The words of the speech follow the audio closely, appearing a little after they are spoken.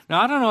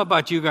Now, I don't know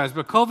about you guys,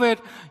 but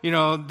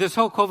this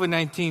whole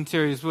COVID-19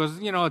 series was,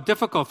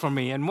 difficult for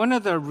me. And one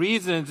of the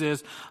reasons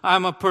is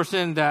I'm a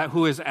person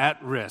who is at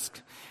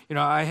risk.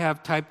 I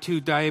have type 2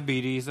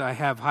 diabetes, I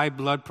have high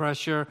blood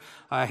pressure,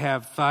 I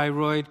have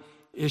thyroid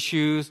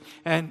issues,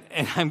 and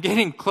I'm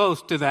getting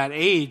close to that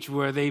age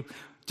where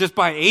just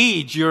by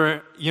age,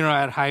 you're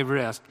at high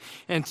risk.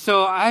 And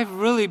so I've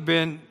really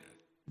been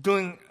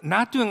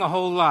not doing a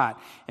whole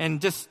lot and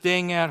just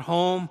staying at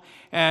home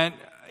and,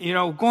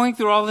 going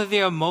through all of the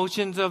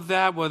emotions of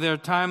that. Well, there are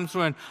times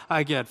when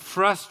I get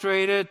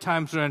frustrated,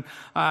 times when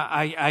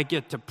I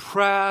get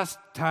depressed,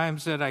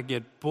 times that I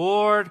get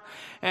bored.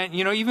 And,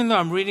 even though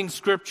I'm reading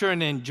scripture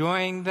and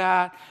enjoying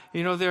that,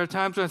 there are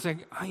times when I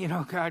think,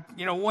 God,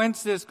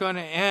 when's this going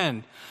to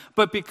end?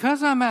 But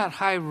because I'm at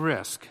high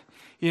risk,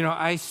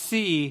 I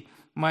see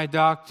my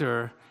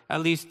doctor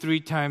at least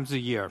 3 times a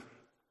year.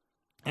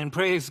 And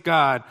praise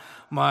God,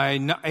 my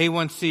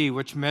A1C,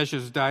 which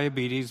measures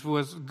diabetes,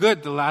 was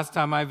good the last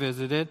time I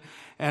visited,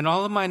 and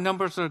all of my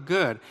numbers are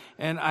good.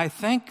 And I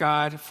thank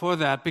God for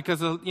that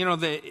because,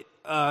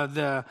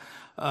 the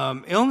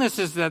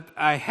illnesses that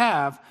I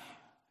have,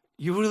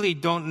 you really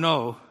don't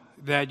know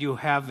that you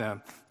have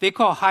them. They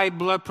call high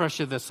blood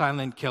pressure the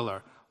silent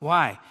killer.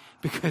 Why?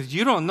 Because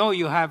you don't know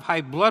you have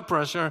high blood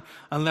pressure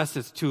unless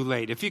it's too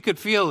late. If you could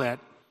feel it,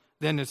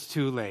 then it's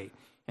too late.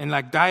 And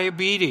like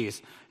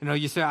diabetes,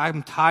 you say,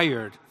 I'm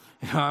tired.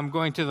 I'm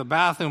going to the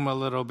bathroom a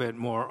little bit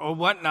more or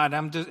whatnot.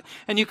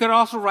 And you could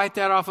also write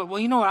that off.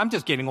 Well, I'm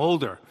just getting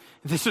older.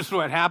 This is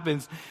what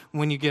happens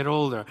when you get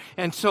older.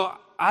 And so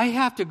I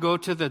have to go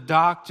to the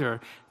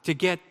doctor to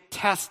get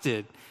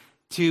tested,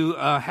 to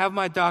have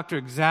my doctor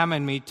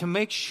examine me to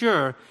make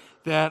sure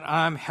that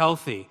I'm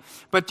healthy.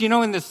 But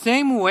in the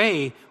same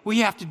way, we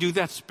have to do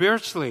that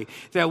spiritually,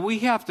 that we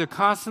have to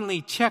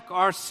constantly check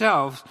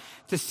ourselves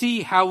to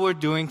see how we're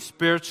doing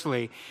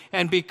spiritually.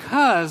 And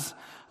because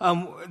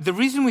the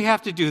reason we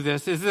have to do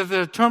this is there's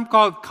a term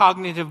called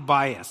cognitive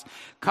bias.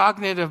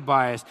 Cognitive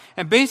bias.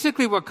 And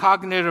basically what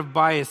cognitive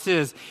bias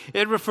is,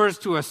 it refers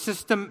to a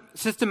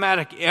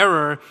systematic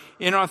error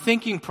in our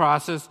thinking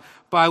process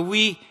by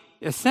we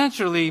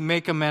essentially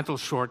make a mental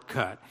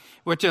shortcut,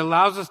 which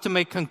allows us to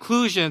make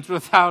conclusions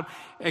without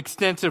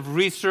extensive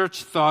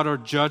research, thought, or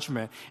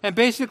judgment. And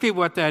basically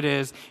what that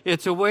is,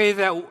 it's a way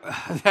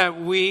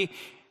that we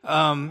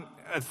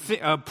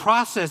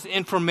process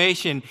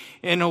information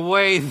in a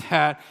way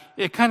that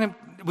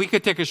we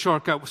could take a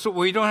shortcut. So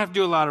we don't have to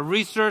do a lot of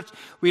research,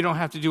 we don't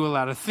have to do a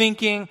lot of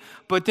thinking,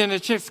 but then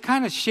it just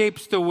kind of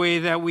shapes the way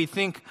that we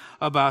think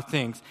about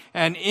things.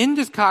 And in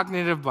this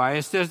cognitive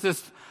bias, there's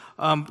this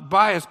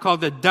bias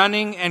called the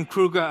Dunning and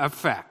Kruger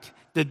effect.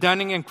 The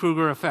Dunning and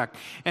Kruger effect.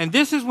 And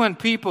this is when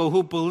people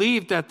who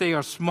believe that they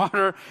are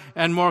smarter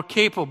and more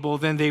capable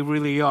than they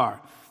really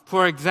are.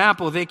 For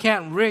example, they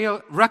can't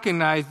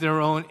recognize their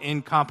own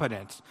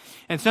incompetence.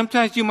 And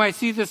sometimes you might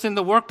see this in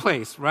the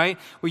workplace, right?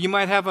 Where you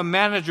might have a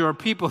manager or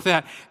people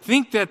that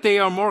think that they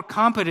are more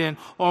competent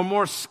or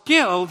more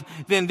skilled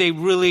than they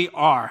really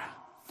are.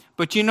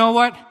 But you know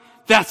what?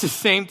 That's the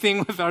same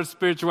thing with our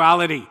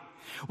spirituality.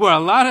 Where a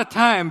lot of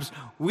times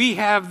we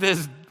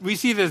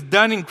see this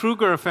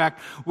Dunning-Kruger effect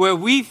where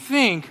we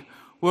think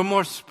we're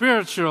more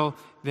spiritual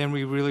than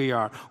we really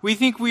are. We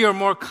think we are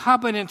more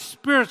competent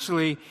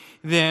spiritually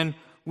than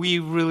we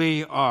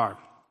really are.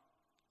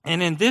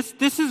 And in this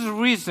is the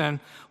reason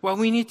why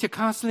we need to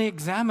constantly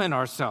examine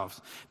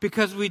ourselves,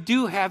 because we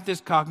do have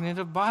this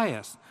cognitive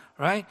bias,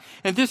 right?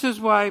 And this is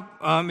why,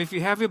 if you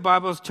have your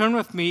Bibles, turn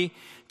with me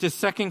to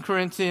 2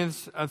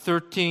 Corinthians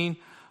 13,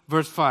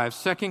 verse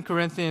 5. 2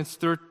 Corinthians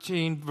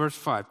 13, verse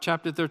 5.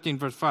 Chapter 13,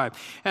 verse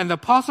 5. And the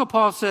Apostle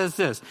Paul says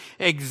this,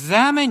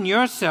 examine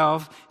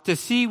yourself to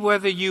see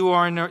whether you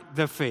are in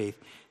the faith.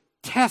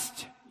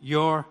 Test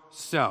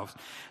yourselves.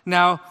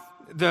 Now,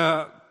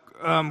 the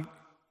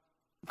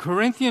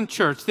Corinthian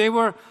church, they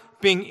were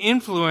being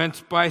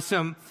influenced by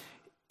some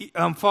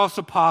false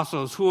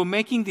apostles who were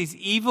making these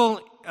evil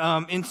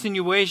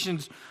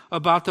insinuations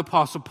about the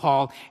Apostle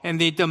Paul,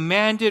 and they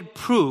demanded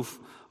proof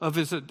of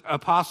his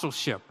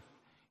apostleship.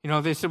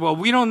 They said, well,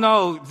 we don't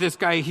know this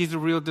guy, he's a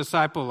real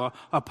disciple, or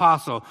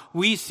apostle.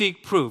 We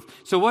seek proof.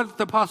 So what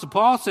the Apostle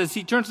Paul says,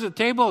 he turns the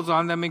tables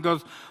on them and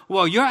goes,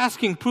 well, you're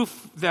asking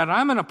proof that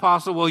I'm an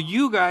apostle. Well,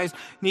 you guys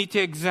need to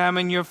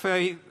examine your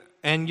faith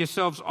and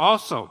yourselves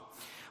also.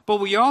 But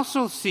we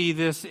also see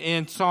this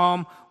in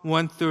Psalm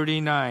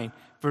 139,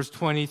 verse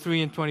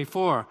 23 and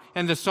 24.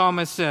 And the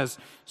psalmist says,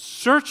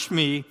 search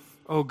me,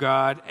 O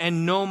God,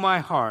 and know my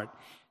heart.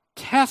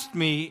 Test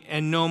me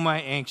and know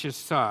my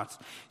anxious thoughts.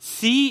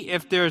 See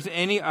if there's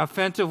any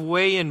offensive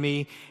way in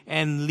me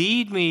and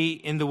lead me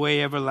in the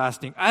way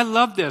everlasting. I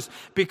love this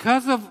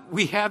because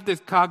we have this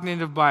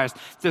cognitive bias.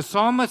 The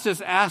psalmist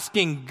is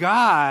asking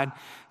God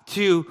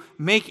to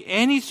make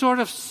any sort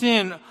of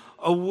sin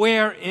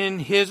aware in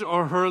his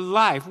or her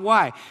life.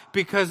 Why?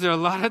 Because there are a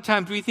lot of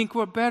times we think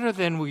we're better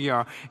than we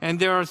are. And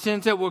there are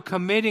sins that we're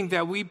committing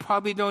that we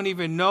probably don't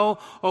even know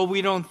or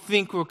we don't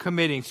think we're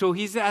committing. So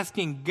he's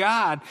asking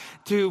God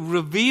to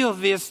reveal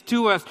this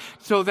to us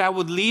so that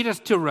would lead us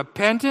to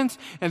repentance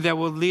and that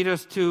would lead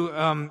us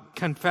to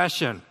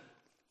confession.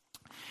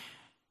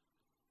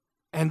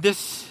 And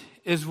this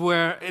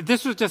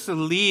was just a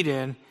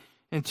lead-in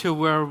into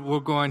where we're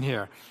going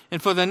here.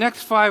 And for the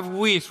next 5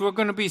 weeks, we're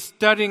going to be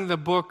studying the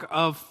book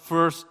of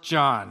 1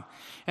 John.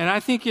 And I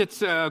think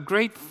it's a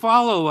great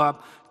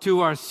follow-up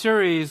to our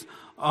series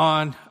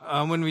on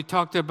when we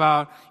talked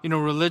about,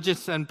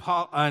 religious and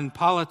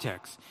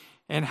politics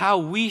and how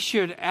we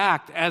should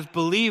act as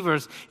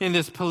believers in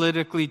this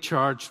politically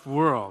charged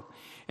world.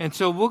 And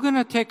so we're going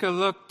to take a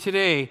look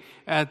today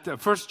at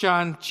 1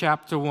 John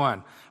chapter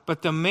 1.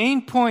 But the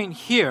main point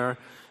here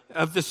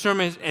of the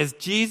sermon is, as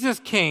Jesus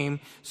came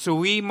so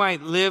we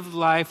might live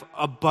life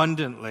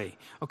abundantly.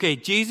 Okay,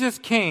 Jesus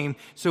came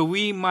so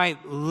we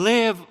might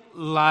live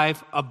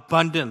life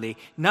abundantly.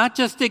 Not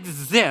just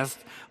exist,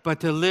 but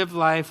to live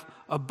life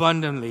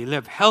abundantly.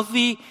 Live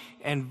healthy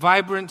and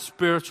vibrant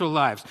spiritual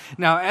lives.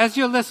 Now, as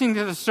you're listening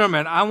to the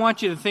sermon, I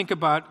want you to think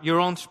about your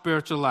own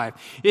spiritual life.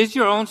 Is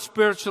your own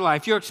spiritual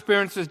life, your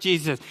experience with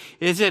Jesus,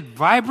 is it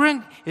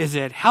vibrant? Is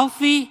it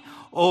healthy?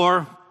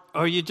 Or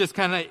are you just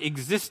kind of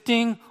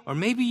existing? Or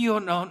maybe you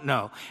don't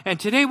know. And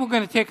today we're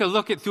going to take a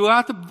look at,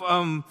 throughout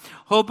the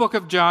whole book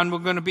of John, we're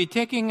going to be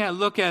taking a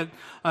look at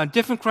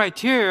different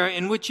criteria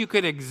in which you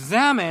could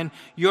examine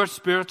your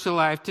spiritual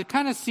life to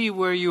kind of see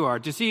where you are,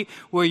 to see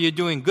where you're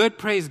doing good,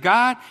 praise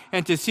God,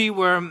 and to see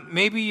where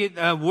maybe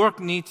work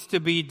needs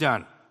to be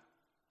done.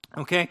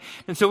 Okay?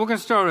 And so we're going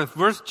to start with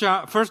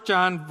 1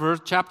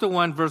 John chapter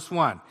 1, verse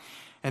 1.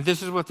 And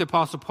this is what the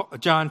Apostle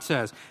John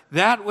says.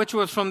 That which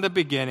was from the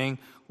beginning,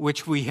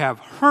 which we have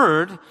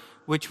heard,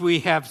 which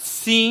we have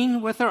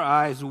seen with our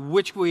eyes,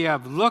 which we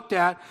have looked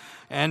at,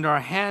 and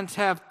our hands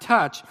have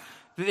touched,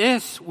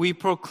 this we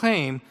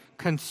proclaim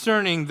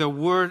concerning the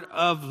word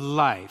of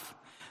life.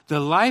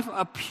 The life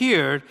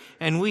appeared,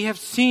 and we have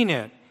seen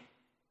it,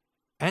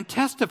 and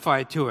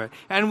testified to it.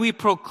 And we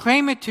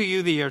proclaim it to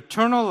you, the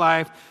eternal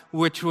life,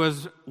 which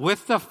was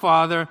with the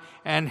Father,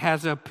 and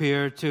has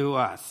appeared to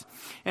us.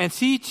 And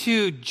see,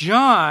 to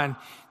John,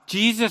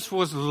 Jesus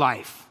was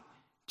life.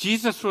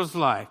 Jesus was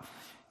life.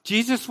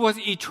 Jesus was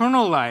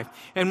eternal life.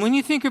 And when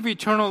you think of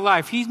eternal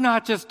life, he's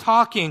not just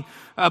talking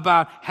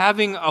about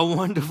having a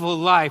wonderful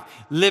life,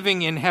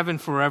 living in heaven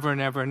forever and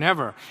ever and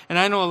ever. And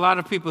I know a lot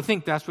of people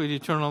think that's what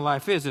eternal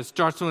life is. It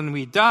starts when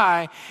we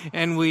die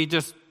and we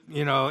just,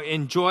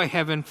 enjoy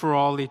heaven for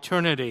all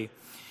eternity.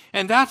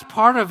 And that's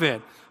part of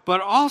it. But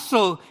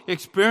also,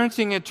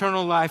 experiencing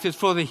eternal life is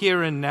for the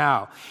here and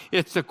now.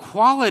 It's the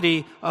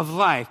quality of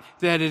life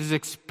that is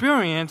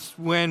experienced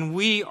when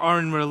we are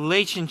in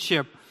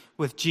relationship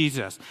with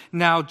Jesus.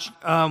 Now,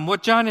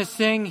 what John is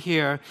saying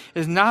here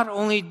is not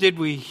only did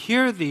we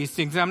hear these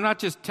things, I'm not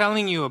just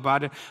telling you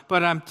about it,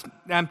 but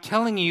I'm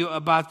telling you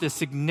about the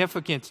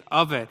significance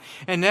of it.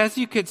 And as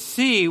you could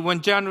see,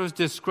 when John was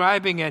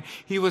describing it,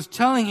 he was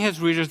telling his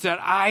readers that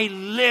I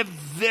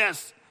lived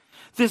this.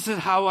 This is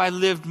how I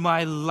lived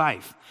my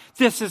life.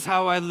 This is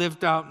how I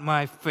lived out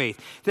my faith.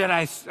 That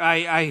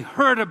I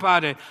heard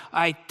about it,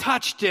 I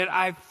touched it,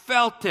 I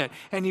felt it.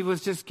 And he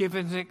was just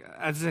giving it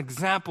as an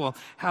example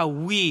how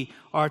we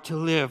are to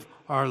live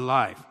our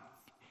life.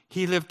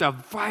 He lived a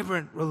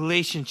vibrant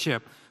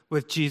relationship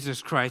with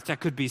Jesus Christ that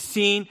could be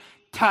seen,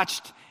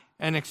 touched,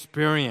 and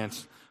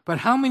experienced. But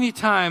how many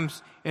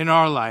times in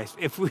our lives,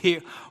 if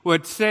we were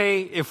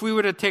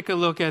to take a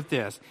look at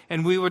this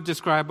and we would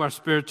describe our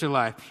spiritual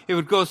life, it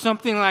would go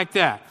something like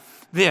that.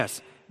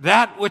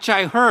 That which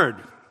I heard,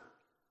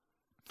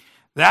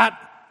 that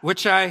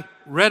which I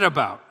read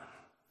about,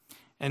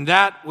 and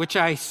that which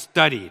I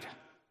studied.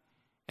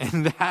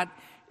 And that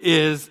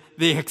is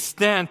the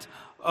extent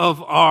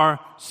of our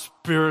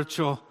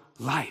spiritual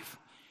life.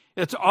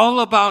 It's all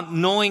about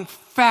knowing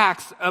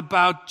facts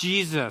about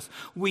Jesus.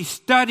 We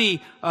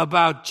study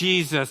about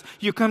Jesus.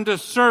 You come to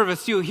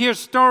service, you hear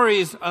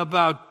stories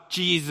about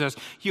Jesus.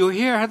 You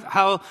hear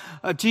how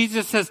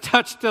Jesus has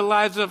touched the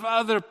lives of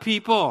other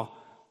people.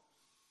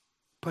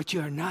 But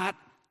you're not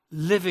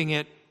living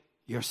it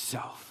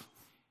yourself.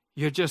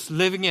 You're just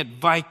living it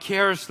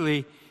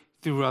vicariously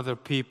through other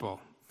people.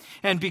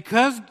 And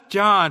because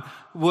John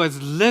was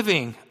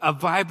living a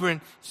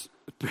vibrant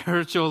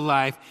spiritual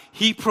life,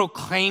 he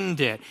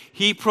proclaimed it.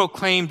 He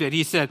proclaimed it.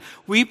 He said,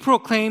 we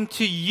proclaim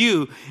to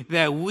you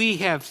that we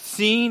have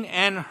seen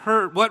and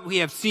heard what we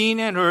have seen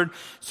and heard,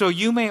 so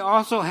you may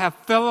also have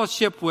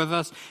fellowship with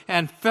us,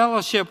 and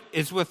fellowship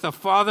is with the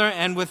Father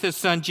and with his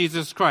Son,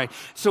 Jesus Christ.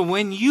 So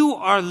when you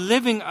are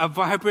living a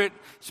vibrant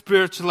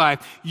spiritual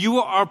life, you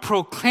are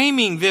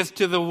proclaiming this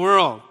to the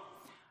world.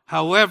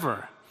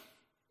 However,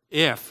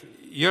 if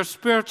your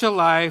spiritual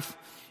life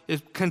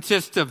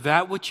consists of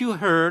that which you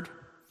heard,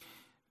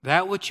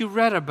 that which you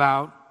read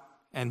about,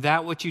 and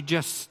that which you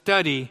just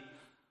study,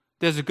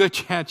 there's a good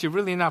chance you're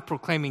really not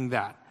proclaiming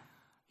that.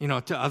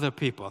 to other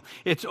people.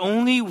 It's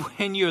only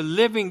when you're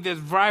living this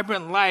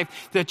vibrant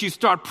life that you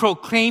start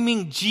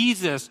proclaiming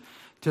Jesus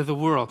to the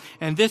world.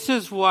 And this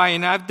is why,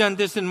 and I've done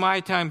this in my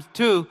times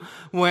too,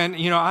 when,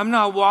 I'm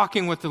not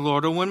walking with the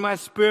Lord, or when my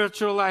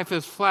spiritual life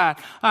is flat,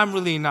 I'm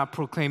really not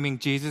proclaiming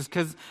Jesus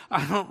because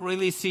I don't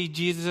really see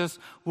Jesus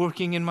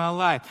working in my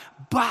life.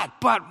 But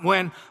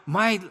when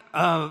my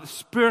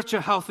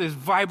spiritual health is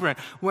vibrant,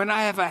 when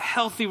I have a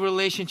healthy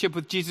relationship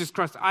with Jesus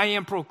Christ, I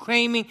am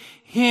proclaiming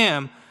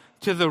Him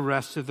to the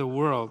rest of the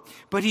world.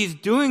 But He's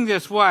doing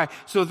this, why?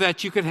 So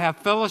that you could have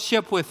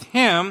fellowship with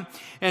Him,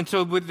 and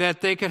so that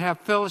they could have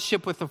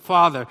fellowship with the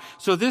Father.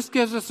 So this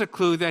gives us a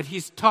clue that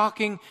He's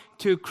talking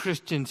to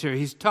Christians here.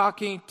 He's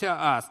talking to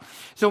us.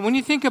 So when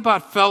you think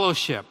about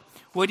fellowship,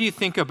 what do you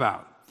think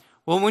about?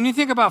 Well, when you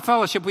think about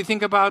fellowship, we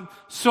think about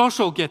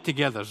social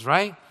get-togethers,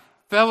 right?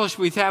 Fellowship,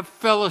 we have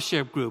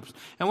fellowship groups.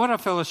 And what are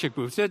fellowship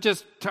groups? They're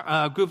just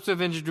groups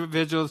of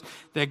individuals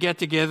that get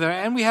together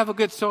and we have a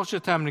good social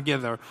time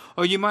together.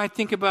 Or you might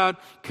think about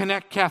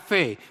Connect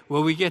Cafe,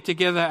 where we get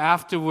together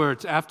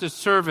afterwards, after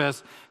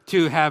service,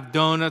 to have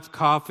donuts,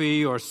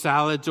 coffee, or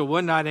salads or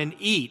whatnot and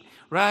eat,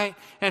 right?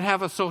 And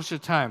have a social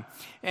time.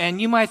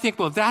 And you might think,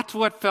 well, that's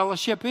what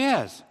fellowship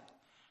is.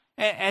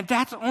 And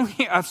that's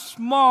only a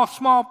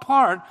small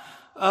part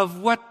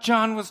of what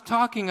John was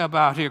talking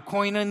about here,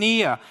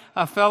 koinonia,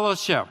 a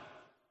fellowship,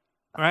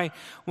 right?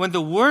 When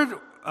the word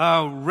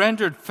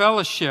rendered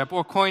fellowship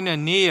or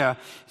koinonia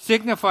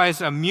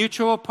signifies a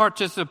mutual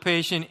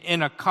participation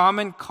in a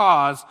common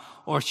cause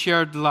or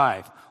shared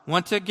life.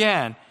 Once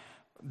again,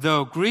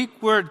 the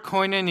Greek word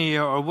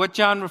koinonia, or what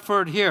John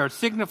referred here,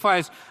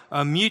 signifies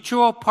a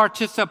mutual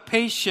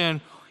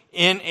participation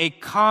in a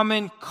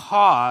common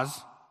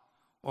cause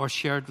or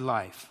shared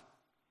life.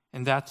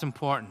 And that's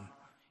important.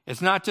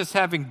 It's not just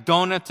having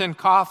donuts and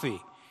coffee.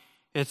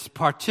 It's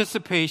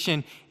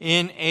participation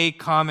in a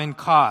common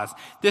cause.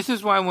 This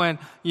is why when,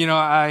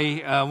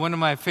 one of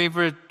my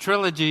favorite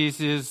trilogies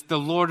is The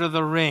Lord of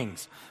the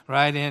Rings,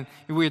 right? And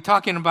we were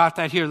talking about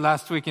that here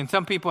last week, and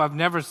some people have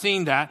never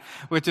seen that,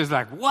 which is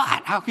like,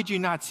 what? How could you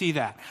not see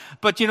that?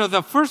 But,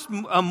 the first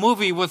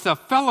movie was The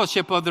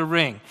Fellowship of the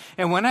Ring.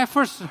 And when I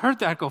first heard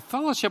that, I go,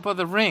 Fellowship of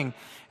the Ring,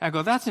 I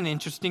go, that's an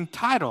interesting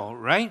title,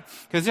 right?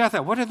 Because I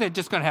thought, what are they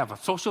just going to have, a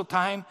social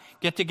time,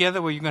 get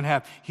together where you're going to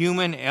have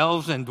human,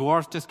 elves, and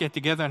dwarfs just get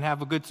together and have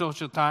a good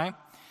social time?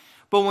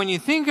 But when you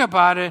think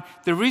about it,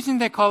 the reason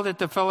they called it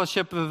the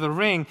Fellowship of the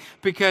Ring,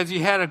 because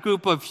you had a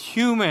group of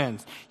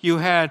humans, you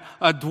had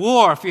a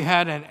dwarf, you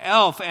had an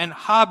elf, and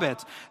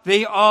hobbits.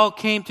 They all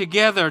came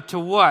together to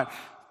what?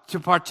 To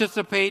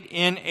participate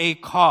in a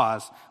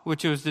cause,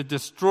 which was to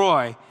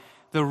destroy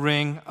the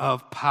ring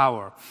of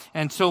power.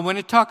 And so when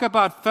we talk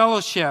about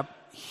fellowship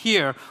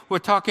here, we're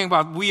talking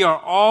about we are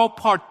all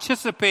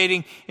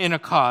participating in a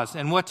cause.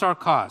 And what's our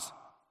cause?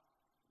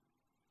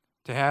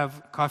 To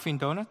have coffee and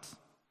donuts?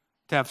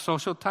 To have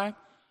social time?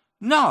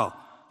 No.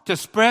 To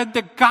spread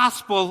the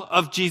gospel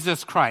of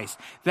Jesus Christ.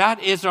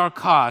 That is our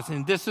cause.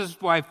 And this is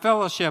why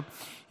fellowship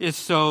is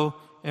so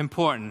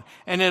important.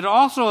 And it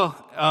also,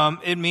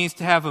 it means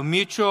to have a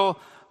mutual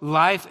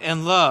life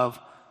and love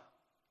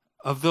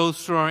of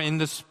those who are in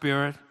the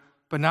Spirit,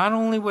 but not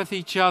only with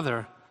each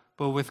other,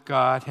 but with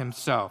God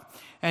Himself.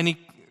 And he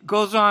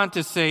goes on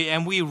to say,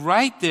 and we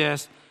write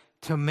this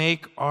to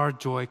make our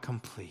joy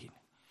complete.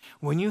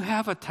 When you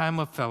have a time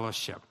of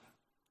fellowship,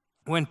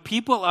 when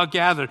people are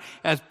gathered,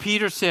 as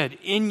Peter said,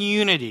 in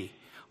unity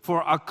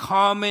for a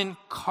common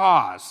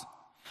cause,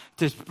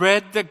 to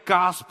spread the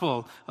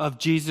gospel of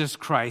Jesus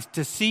Christ,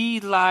 to see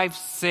lives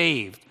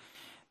saved,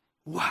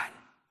 what?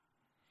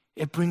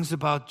 It brings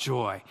about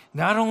joy.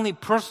 Not only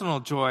personal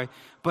joy,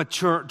 but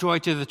joy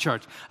to the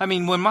church. I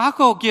mean, when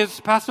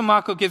Pastor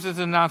Marco gives his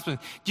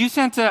announcement, do you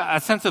sense a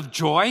sense of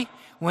joy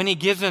when he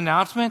gives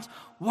announcements?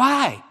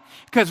 Why?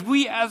 Because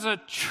we as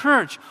a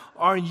church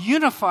are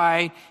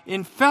unified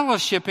in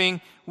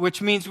fellowshipping,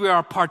 which means we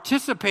are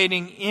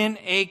participating in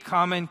a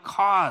common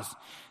cause.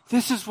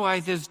 This is why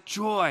there's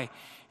joy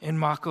in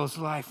Marco's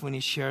life when he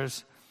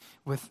shares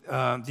with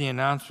the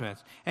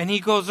announcements. And he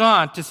goes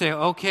on to say,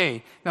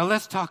 okay, now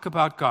let's talk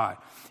about God.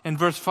 In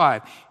verse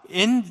 5,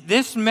 in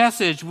this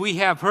message we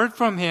have heard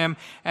from Him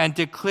and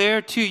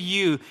declare to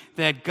you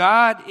that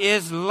God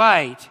is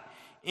light.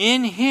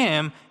 In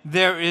Him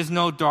there is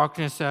no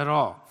darkness at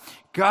all.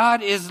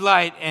 God is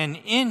light, and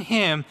in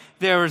Him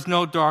there is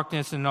no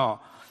darkness at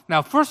all.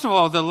 Now, first of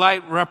all, the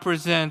light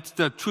represents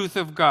the truth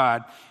of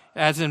God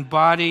as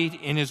embodied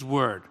in His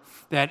Word.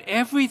 That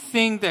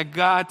everything that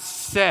God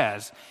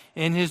says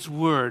in His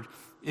Word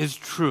is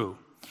true.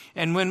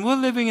 And when we're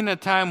living in a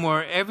time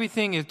where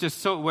everything is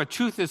just where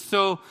truth is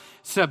so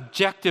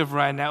subjective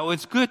right now,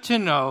 it's good to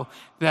know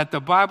that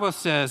the Bible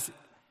says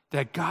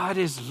that God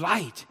is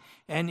light,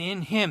 and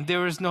in Him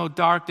there is no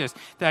darkness.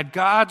 That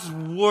God's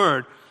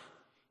Word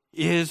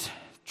is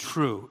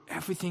true.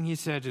 Everything He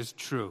said is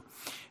true.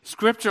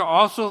 Scripture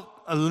also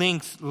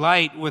links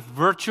light with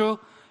virtue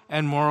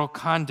and moral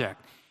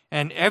conduct.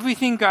 And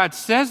everything God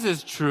says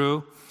is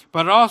true,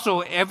 but also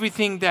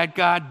everything that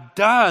God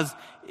does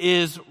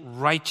is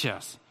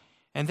righteous.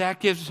 And that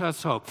gives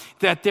us hope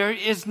that there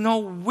is no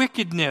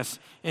wickedness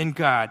in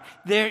God.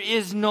 There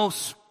is no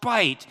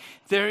spite.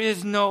 There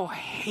is no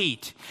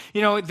hate.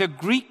 The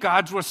Greek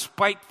gods were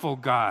spiteful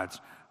gods,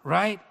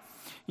 right?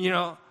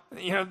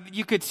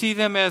 You could see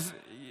them as,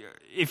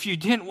 if you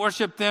didn't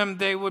worship them,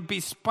 they would be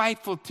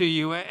spiteful to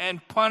you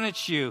and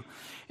punish you.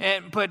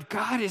 But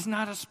God is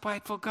not a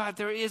spiteful God.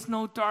 There is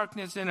no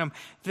darkness in him.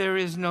 There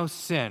is no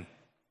sin.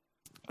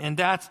 And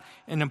that's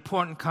an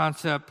important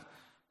concept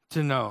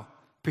to know,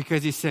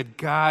 because he said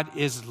God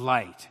is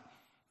light.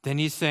 Then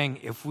he's saying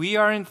if we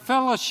are in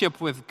fellowship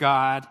with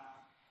God,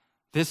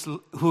 this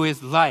who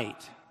is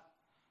light,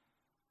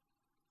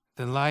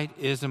 then light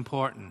is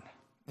important.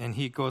 And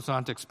he goes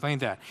on to explain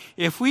that.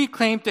 If we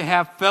claim to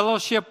have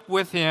fellowship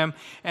with him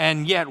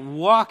and yet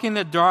walk in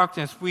the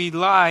darkness, we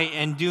lie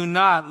and do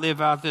not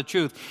live out the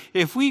truth.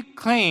 If we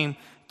claim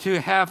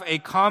to have a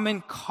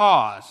common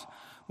cause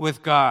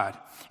with God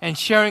and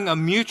sharing a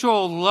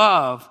mutual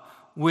love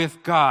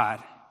with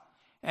God,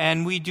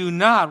 and we do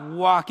not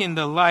walk in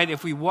the light,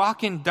 if we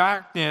walk in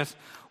darkness,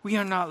 we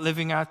are not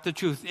living out the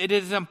truth. It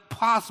is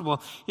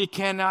impossible. It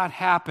cannot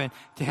happen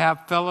to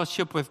have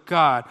fellowship with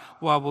God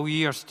while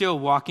we are still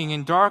walking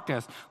in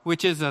darkness,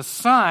 which is a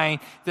sign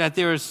that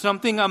there is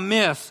something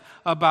amiss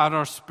about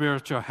our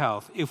spiritual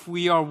health. If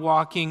we are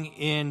walking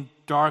in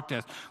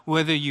darkness,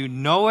 whether you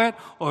know it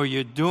or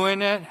you're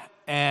doing it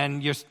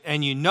and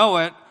you know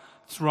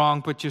it's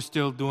wrong, but you're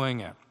still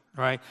doing it,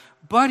 right?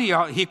 But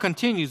he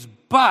continues,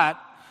 but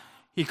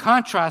he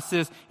contrasts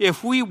this.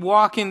 If we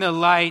walk in the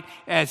light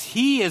as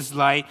he is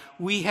light,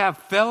 we have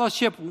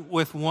fellowship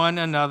with one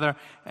another,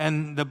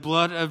 and the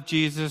blood of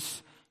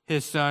Jesus,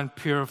 his son,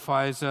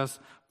 purifies us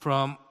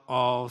from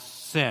all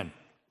sin.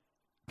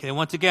 Okay,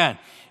 once again,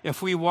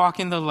 if we walk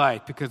in the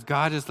light because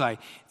God is light,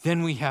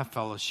 then we have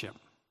fellowship,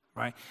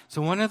 right?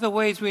 So one of the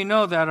ways we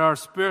know that our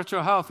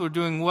spiritual health, we're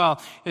doing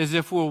well, is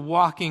if we're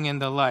walking in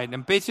the light.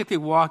 And basically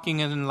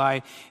walking in the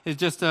light is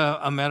just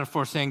a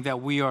metaphor saying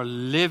that we are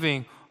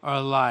living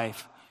our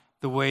life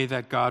the way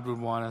that God would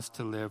want us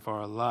to live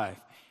our life.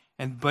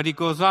 But he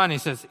goes on, he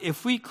says,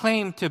 if we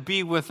claim to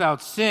be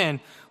without sin,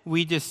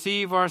 we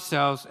deceive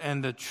ourselves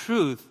and the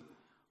truth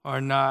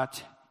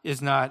is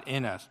not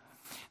in us.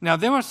 Now,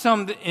 there were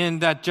some in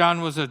that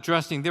John was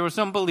addressing. There were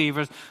some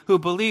believers who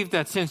believed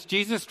that since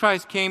Jesus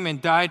Christ came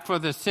and died for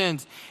their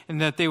sins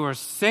and that they were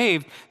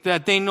saved,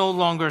 that they no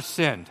longer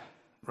sinned,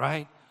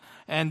 right?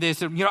 And they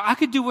said, I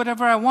could do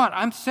whatever I want.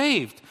 I'm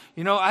saved.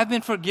 I've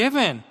been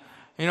forgiven.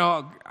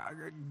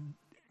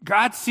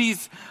 God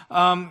sees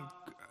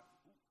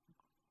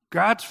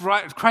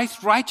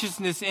Christ's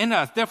righteousness in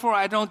us. Therefore,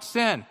 I don't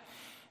sin.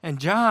 And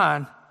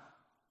John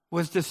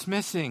was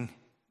dismissing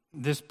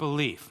this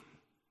belief.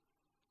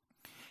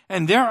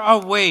 And there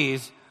are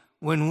ways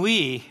when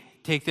we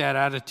take that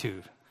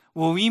attitude.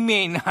 Well, we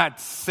may not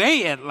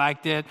say it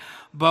like that,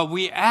 but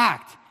we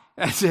act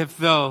as if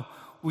though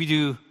we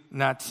do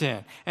not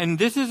sin. And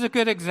this is a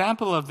good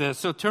example of this.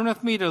 So turn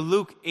with me to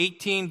Luke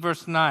 18,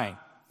 verse 9.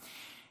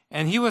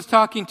 And he was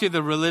talking to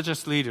the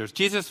religious leaders.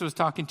 Jesus was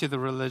talking to the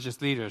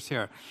religious leaders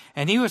here.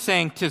 And he was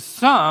saying to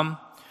some,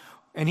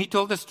 and he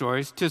told the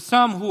stories, to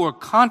some who were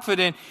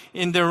confident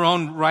in their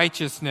own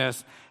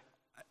righteousness,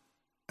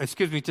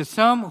 to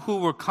some who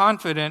were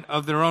confident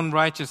of their own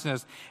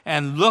righteousness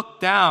and looked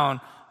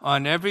down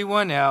on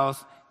everyone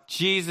else,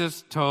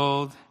 Jesus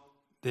told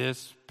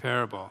this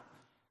parable.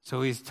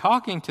 So he's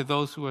talking to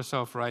those who are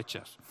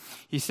self-righteous.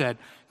 He said,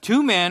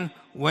 2 men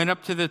went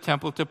up to the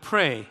temple to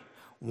pray,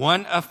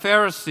 one a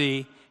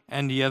Pharisee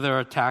and the other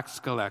a tax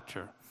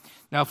collector.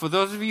 Now, for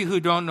those of you who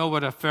don't know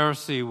what a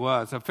Pharisee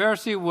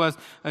was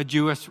a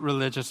Jewish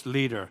religious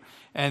leader.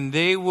 And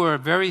they were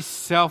very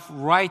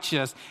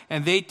self-righteous,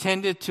 and they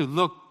tended to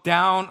look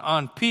down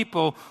on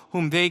people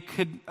whom they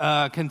could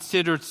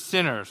consider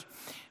sinners.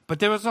 But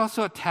there was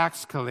also a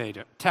tax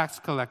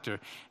collector.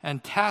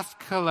 And tax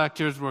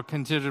collectors were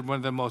considered one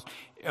of the most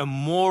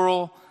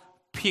immoral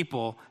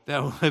people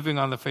that were living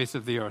on the face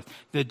of the earth.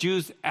 The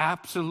Jews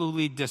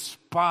absolutely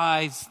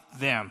despised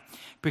them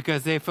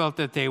because they felt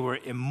that they were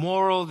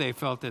immoral. They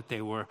felt that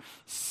they were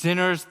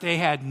sinners. They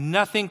had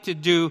nothing to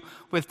do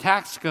with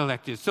tax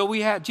collectors. So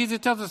Jesus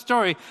tells a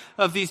story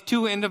of these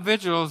 2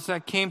 individuals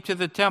that came to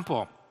the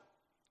temple.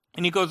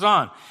 And he goes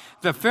on,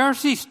 the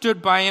Pharisee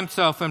stood by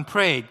himself and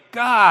prayed,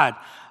 God,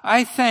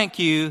 I thank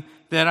you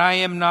that I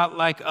am not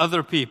like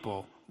other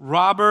people,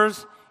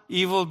 robbers,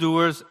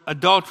 evildoers,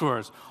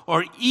 adulterers,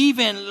 or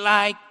even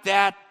like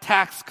that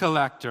tax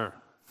collector.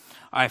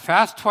 I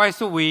fast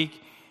twice a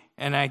week,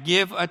 and I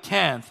give a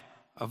tenth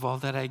of all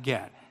that I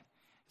get.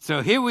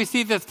 So here we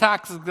see this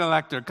tax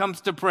collector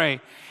comes to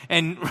pray,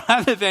 and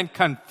rather than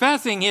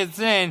confessing his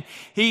sin,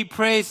 he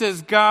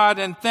praises God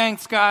and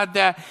thanks God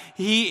that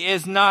he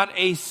is not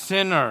a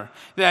sinner,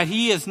 that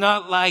he is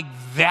not like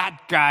that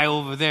guy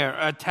over there,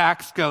 a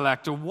tax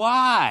collector.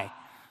 Why?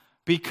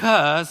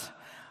 Because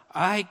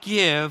I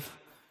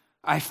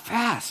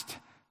fast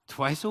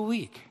twice a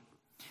week.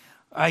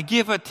 I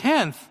give a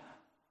tenth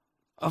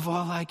of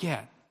all I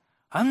get.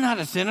 I'm not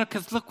a sinner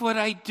because look what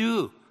I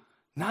do.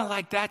 Not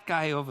like that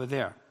guy over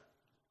there.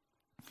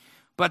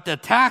 But the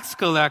tax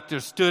collector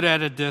stood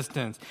at a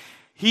distance.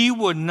 He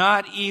would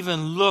not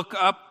even look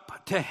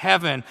up to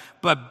heaven,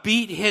 but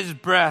beat his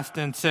breast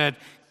and said,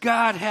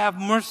 God, have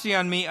mercy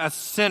on me, a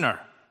sinner.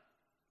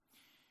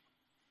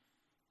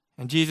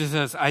 And Jesus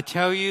says, I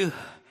tell you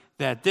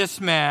that this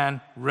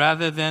man,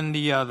 rather than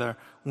the other,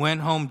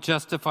 went home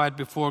justified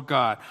before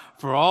God.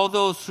 For all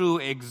those who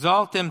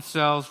exalt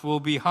themselves will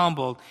be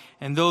humbled,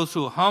 and those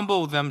who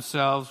humble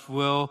themselves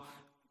will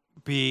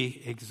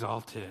be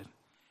exalted.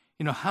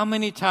 You know, how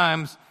many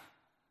times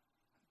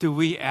do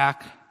we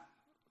act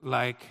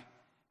like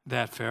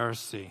that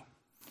Pharisee?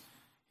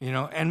 You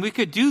know, and we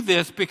could do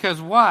this because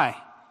why?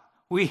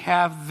 We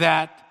have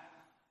that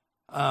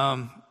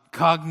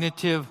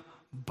cognitive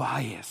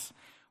bias,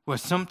 where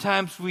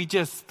sometimes we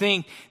just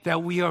think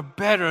that we are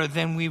better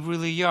than we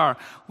really are.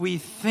 We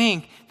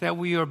think that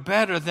we are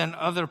better than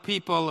other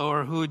people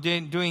or who are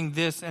doing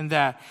this and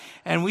that.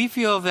 And we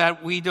feel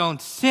that we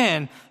don't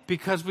sin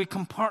because we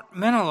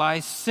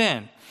compartmentalize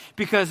sin.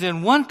 Because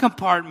in one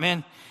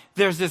compartment,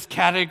 there's this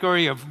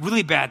category of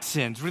really bad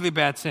sins.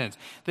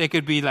 They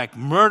could be like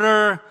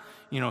murder,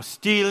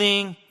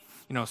 stealing,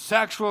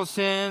 sexual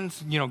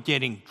sins,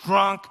 getting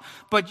drunk.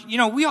 But,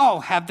 we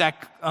all have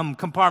that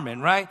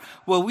compartment, right?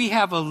 Well, we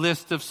have a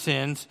list of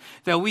sins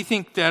that we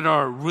think that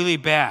are really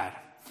bad.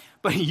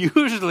 But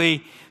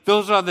usually,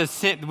 those are the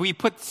sins, we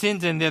put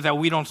sins in there that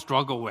we don't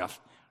struggle with,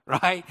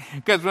 right?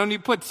 Because when we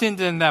put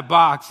sins in that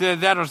box,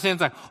 that are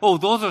sins like, oh,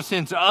 those are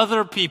sins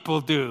other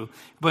people do,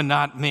 but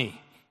not me.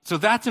 So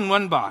that's in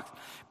one box.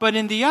 But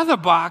in the other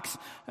box,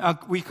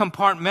 we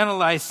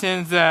compartmentalize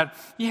sins that,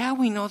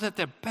 we know that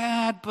they're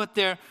bad, but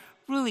they're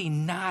really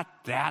not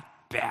that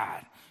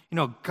bad.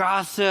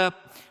 Gossip,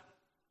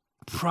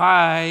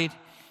 pride,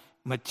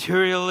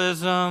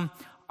 materialism,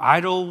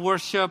 idol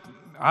worship.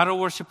 Idol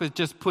worship is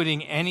just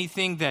putting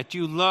anything that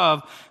you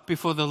love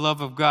before the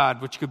love of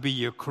God, which could be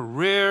your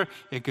career,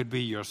 it could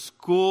be your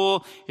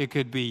school, it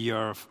could be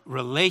your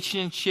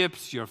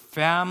relationships, your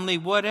family,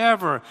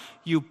 whatever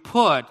you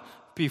put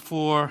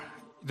before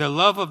the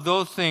love of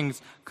those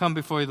things come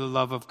before the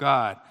love of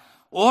God.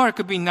 Or it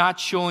could be not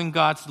showing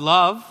God's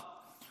love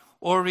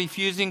or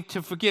refusing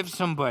to forgive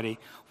somebody.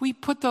 We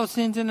put those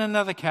sins in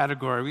another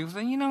category. We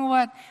say, you know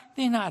what?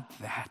 They're not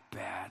that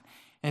bad.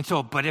 And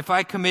so, but if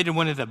I committed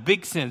one of the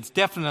big sins,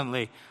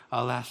 definitely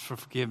I'll ask for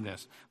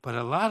forgiveness. But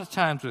a lot of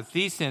times with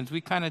these sins,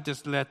 we kind of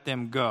just let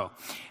them go.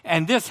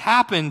 And this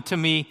happened to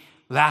me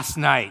last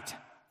night.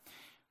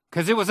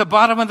 Because it was the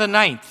bottom of the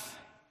ninth.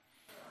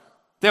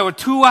 There were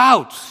 2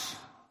 outs.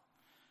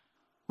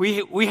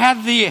 We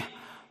had the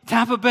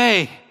Tampa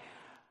Bay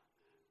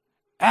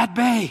at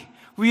bay.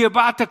 We were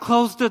about to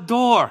close the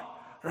door,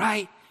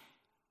 right?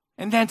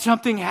 And then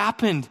something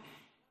happened.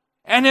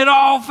 And it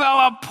all fell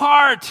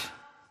apart.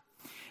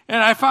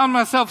 And I found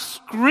myself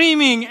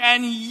screaming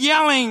and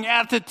yelling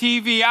at the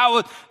TV. I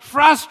was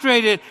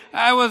frustrated.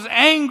 I was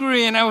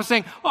angry. And I was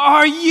saying,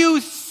 are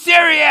you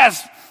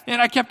serious?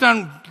 And I kept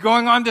on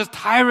going on this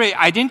tirade.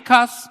 I didn't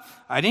cuss,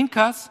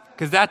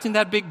 because that's in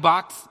that big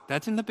box.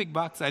 That's in the big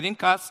box. I didn't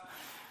cuss.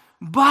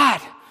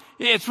 But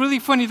it's really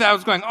funny that I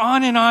was going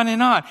on and on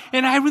and on.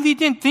 And I really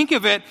didn't think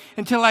of it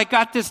until I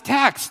got this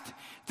text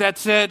that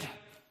said,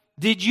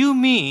 did you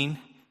mean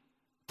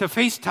to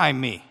FaceTime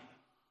me?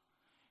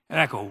 And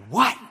I go,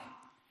 what?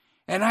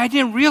 And I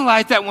didn't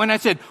realize that when I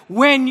said,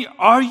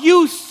 are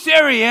you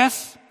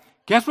serious?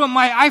 Guess what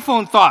my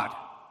iPhone thought?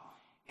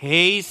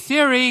 Hey,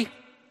 Siri.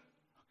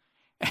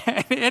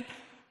 And it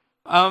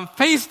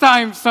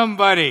FaceTime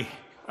somebody,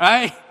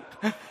 right?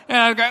 And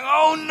I was going,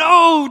 oh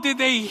no, did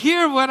they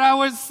hear what I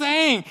was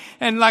saying?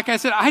 And like I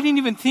said, I didn't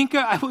even think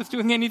I was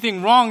doing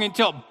anything wrong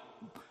until,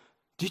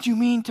 did you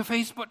mean to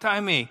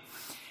FaceTime me?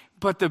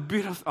 But the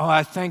beautiful,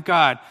 I thank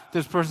God,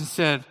 this person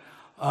said,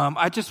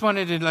 I just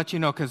wanted to let you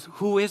know, because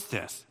who is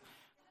this?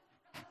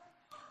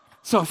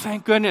 So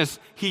thank goodness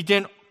he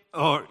didn't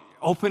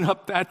open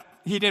up that,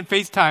 he didn't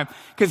FaceTime,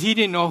 because he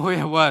didn't know who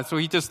it was, so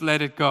he just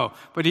let it go.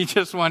 But he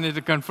just wanted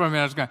to confirm it.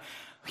 I was going,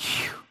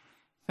 phew,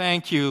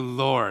 thank you,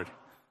 Lord.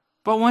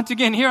 But once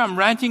again, here I'm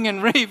ranting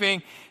and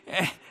raving,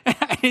 and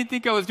I didn't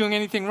think I was doing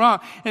anything wrong.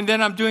 And then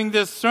I'm doing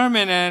this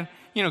sermon, and,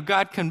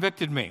 God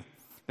convicted me.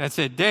 That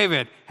said,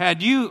 David,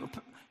 had you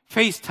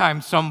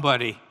FaceTime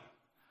somebody,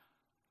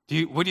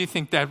 what do you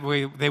think that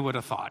way they would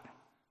have thought?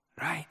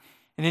 Right?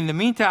 And in the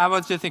meantime, I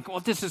was just thinking,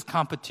 well, this is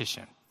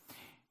competition.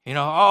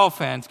 All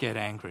fans get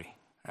angry,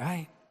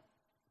 right?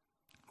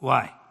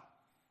 Why?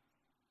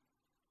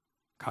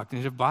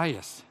 Cognitive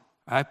bias.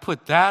 I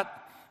put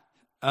that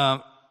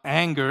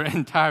anger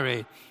and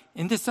tirade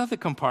in this other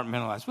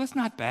compartmentalized. Well, it's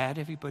not bad.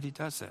 Everybody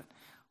does it.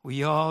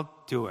 We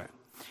all do it.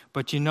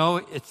 But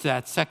it's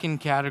that second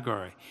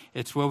category.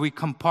 It's where we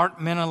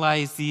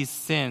compartmentalize these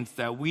sins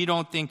that we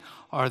don't think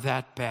are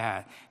that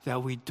bad,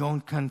 that we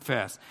don't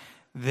confess.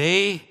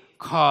 They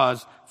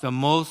cause the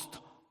most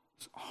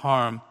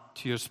harm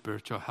to your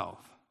spiritual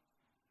health.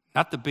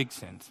 Not the big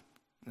sins.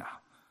 No.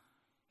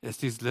 It's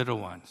these little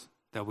ones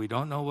that we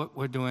don't know what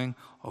we're doing,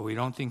 or we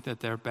don't think that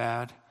they're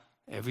bad.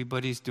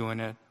 Everybody's doing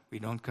it. We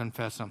don't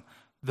confess them.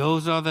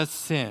 Those are the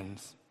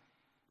sins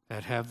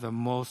that have the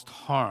most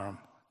harm,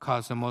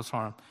 cause the most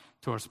harm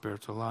to our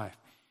spiritual life.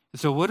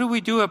 So what do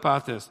we do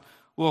about this?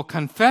 Well,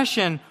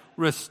 confession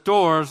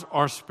restores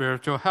our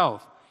spiritual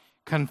health.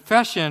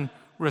 Confession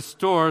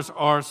restores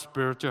our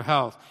spiritual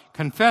health.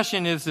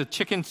 Confession is the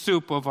chicken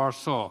soup of our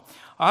soul.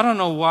 I don't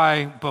know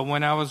why, but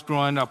when I was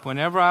growing up,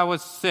 whenever I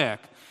was sick,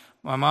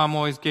 my mom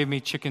always gave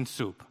me chicken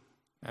soup.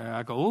 And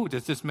I go, "Ooh,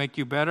 does this make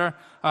you better?"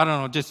 I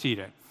don't know, just eat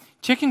it.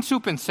 Chicken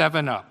soup and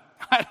 7-Up.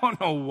 I don't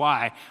know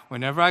why.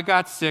 Whenever I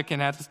got sick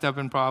and had a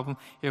stubborn problem,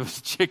 it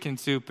was chicken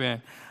soup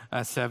and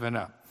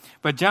 7-Up.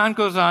 But John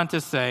goes on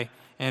to say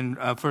in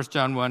 1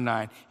 John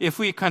 1:9, if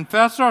we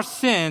confess our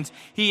sins,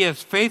 he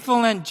is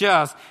faithful and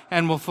just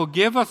and will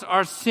forgive us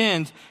our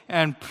sins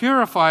and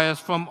purify us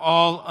from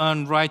all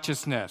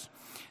unrighteousness.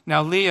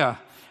 Now, Leah,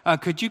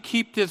 could you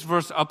keep this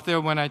verse up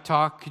there when I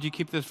talk? Could you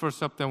keep this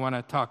verse up there when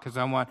I talk? Because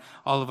I want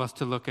all of us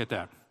to look at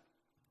that.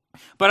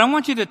 But I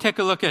want you to take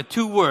a look at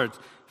two words,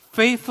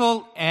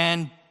 faithful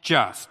and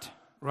just,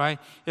 right?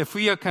 If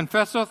we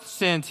confess our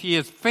sins, he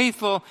is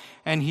faithful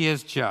and he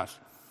is just.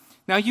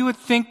 Now, you would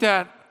think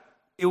that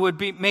it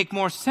would make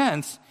more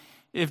sense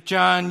if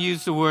John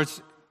used the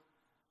words,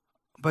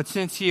 but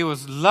since he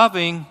was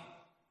loving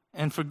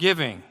and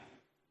forgiving,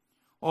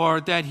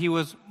 or that he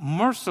was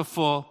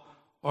merciful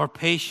or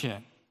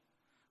patient.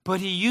 But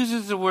he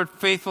uses the word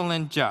faithful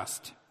and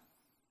just.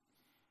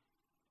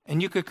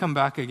 And you could come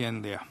back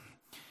again there.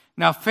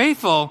 Now,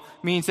 faithful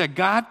means that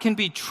God can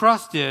be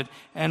trusted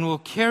and will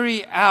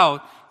carry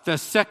out the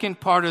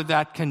second part of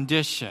that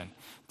condition.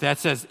 That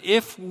says,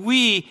 if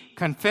we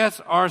confess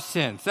our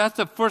sins, that's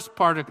the first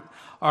part of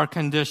our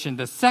condition.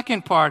 The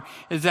second part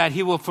is that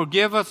he will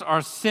forgive us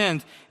our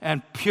sins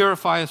and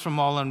purify us from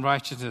all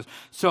unrighteousness.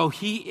 So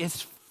he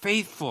is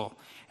faithful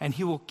and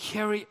he will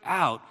carry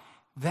out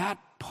that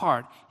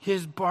part,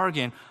 his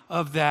bargain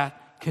of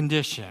that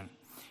condition.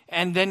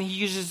 And then he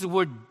uses the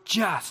word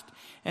just,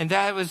 and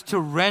that was to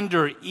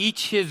render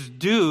each his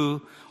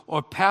due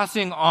or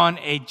passing on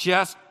a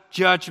just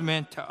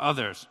judgment to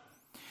others.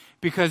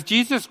 Because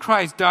Jesus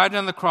Christ died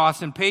on the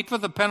cross and paid for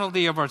the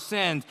penalty of our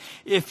sins,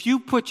 if you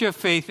put your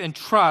faith and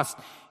trust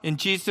in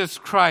Jesus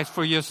Christ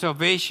for your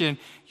salvation,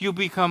 you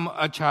become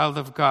a child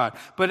of God.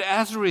 But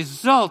as a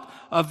result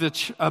of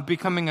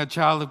becoming a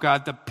child of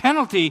God, the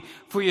penalty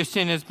for your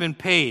sin has been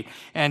paid.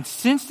 And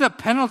since the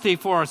penalty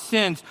for our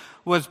sins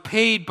was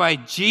paid by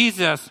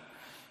Jesus,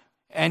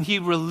 and he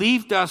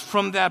relieved us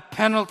from that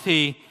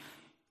penalty,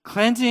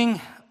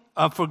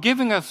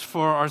 forgiving us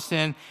for our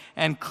sin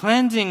and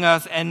cleansing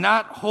us and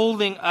not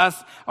holding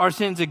our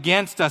sins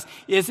against us,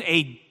 is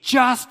a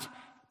just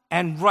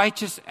and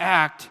righteous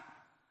act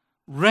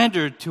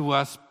rendered to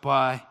us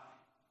by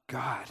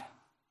God,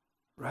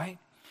 right?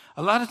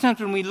 A lot of times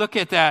when we look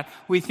at that,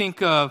 we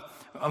think of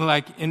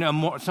like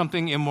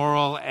something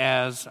immoral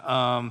as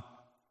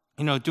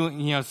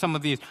doing some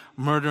of these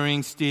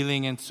murdering,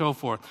 stealing, and so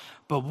forth.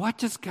 But what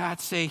does God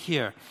say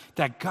here?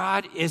 That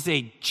God is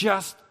a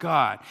just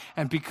God.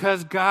 And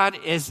because God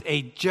is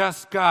a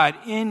just God,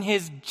 in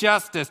his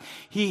justice,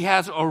 he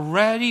has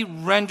already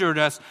rendered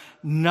us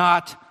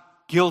not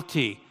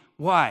guilty.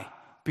 Why?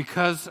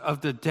 Because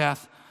of the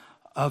death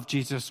of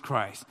Jesus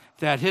Christ.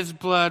 That his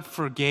blood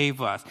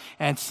forgave us.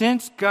 And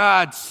since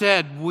God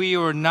said we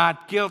are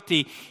not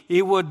guilty,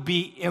 it would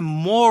be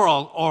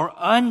immoral or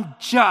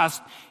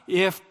unjust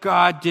if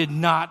God did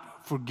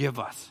not forgive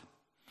us.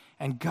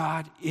 And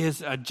God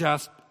is a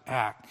just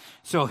act.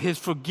 So his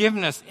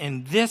forgiveness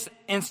in this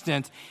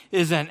instance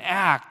is an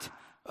act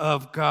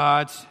of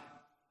God's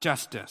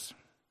justice.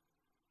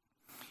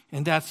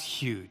 And that's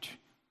huge.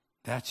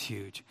 That's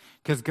huge.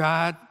 Because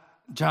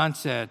John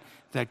said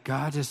that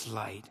God is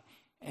light,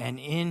 and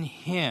in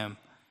him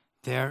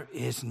there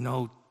is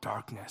no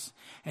darkness.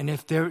 And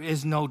if there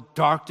is no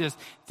darkness,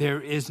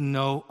 there is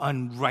no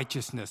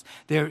unrighteousness.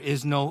 There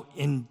is no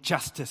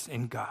injustice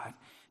in God.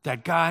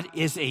 That God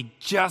is a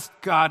just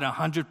God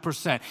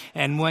 100%.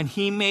 And when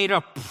he made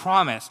a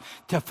promise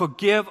to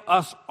forgive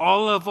us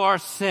all of our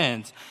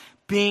sins,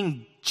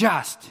 being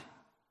just,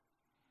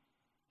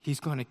 he's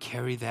going to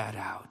carry that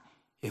out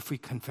if we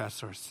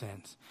confess our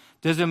sins.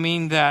 Does it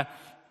mean that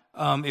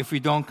if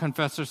we don't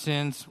confess our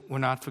sins, we're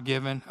not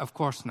forgiven? Of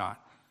course not.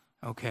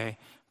 Okay?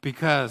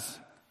 Because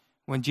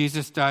when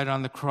Jesus died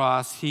on the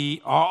cross,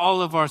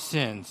 all of our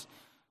sins,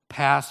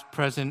 past,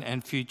 present,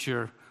 and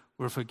future,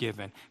 were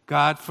forgiven.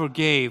 God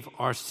forgave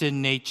our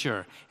sin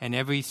nature and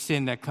every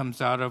sin that comes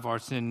out of our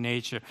sin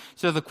nature.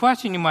 So the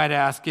question you might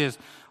ask is,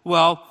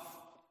 well,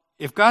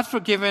 if God's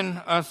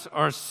forgiven us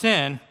our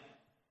sin,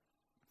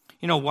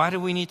 why do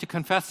we need to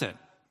confess it?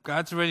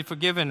 God's already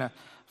forgiven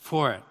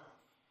for it.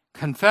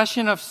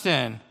 Confession of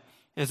sin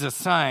is a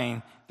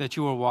sign that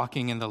you are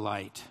walking in the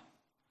light.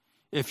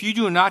 If you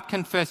do not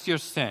confess your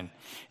sin,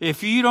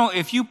 if you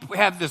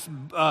have this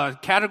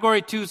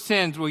category 2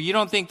 sins where you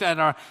don't think that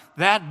are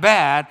that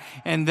bad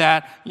and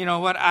that,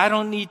 I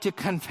don't need to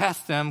confess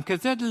them because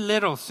they're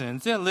little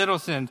sins,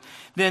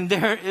 then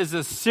there is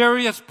a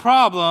serious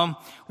problem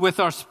with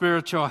our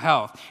spiritual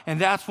health. And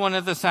that's one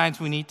of the signs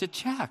we need to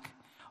check.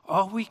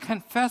 Are we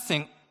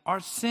confessing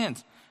our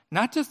sins?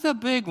 Not just the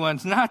big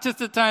ones, not just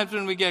the times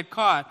when we get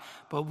caught,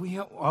 but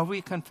are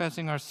we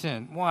confessing our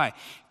sin? Why?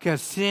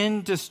 Because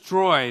sin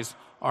destroys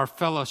our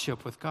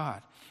fellowship with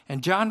God.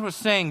 And John was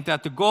saying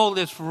that the goal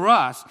is for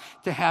us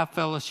to have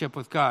fellowship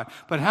with God.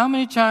 But how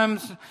many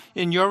times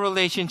in your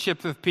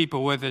relationships with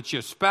people, whether it's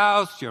your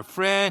spouse, your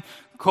friend,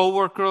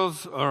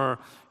 co-workers, or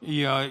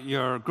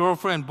your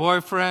girlfriend,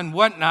 boyfriend,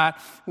 whatnot,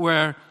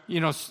 where,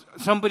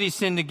 somebody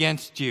sinned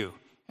against you.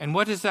 And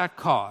what does that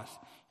cause?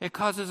 It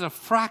causes a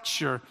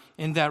fracture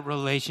in that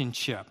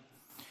relationship.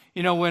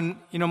 When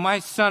my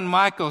son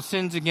Michael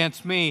sins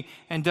against me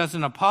and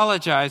doesn't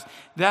apologize,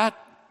 that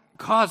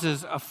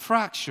causes a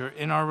fracture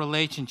in our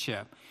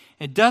relationship.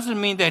 It doesn't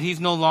mean that he's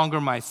no longer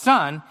my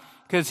son,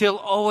 because he'll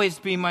always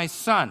be my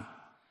son.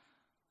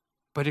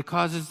 But it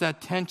causes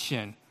that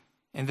tension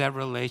in that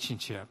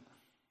relationship.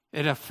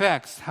 It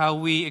affects how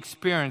we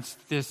experience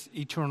this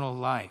eternal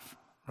life,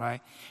 right?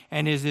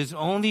 And it is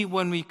only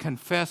when we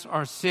confess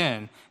our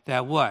sin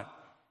that what?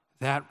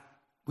 That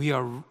we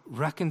are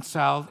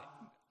reconciled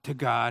to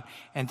God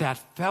and that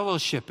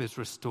fellowship is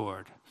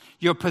restored.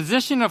 Your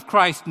position of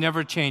Christ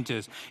never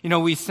changes.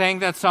 We sang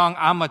that song,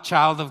 I'm a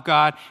child of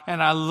God,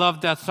 and I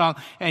love that song.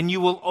 And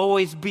you will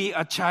always be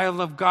a child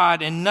of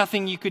God, and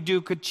nothing you could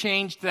do could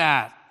change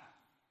that.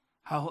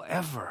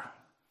 However,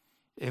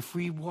 if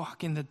we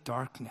walk in the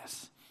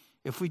darkness,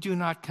 if we do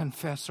not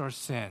confess our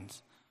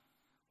sins,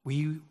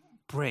 we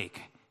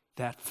break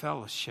that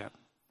fellowship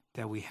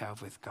that we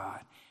have with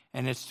God.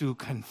 And it's through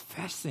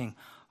confessing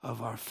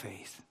of our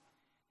faith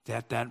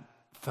that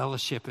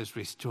fellowship is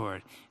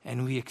restored,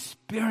 and we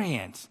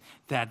experience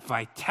that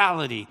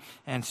vitality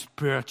and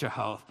spiritual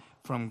health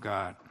from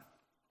God.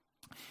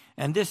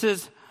 And this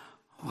is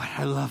what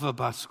I love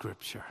about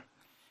Scripture,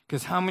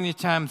 because how many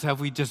times have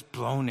we just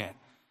blown it?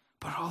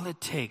 But all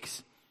it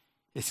takes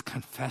is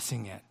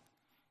confessing it.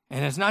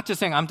 And it's not just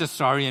saying, I'm just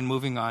sorry and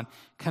moving on.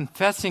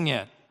 Confessing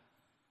it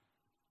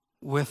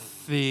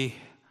with the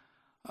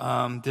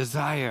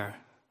desire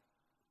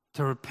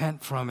to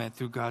repent from it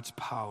through God's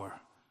power,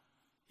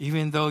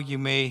 even though you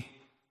may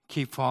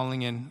keep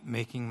falling and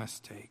making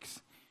mistakes.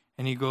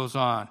 And he goes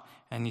on,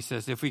 and he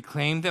says, if we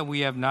claim that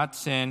we have not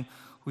sinned,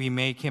 we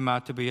make him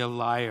out to be a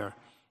liar,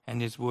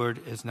 and his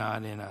word is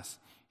not in us.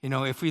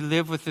 If we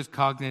live with this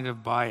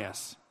cognitive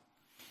bias,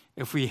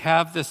 if we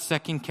have the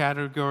second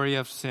category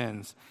of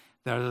sins,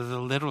 that are the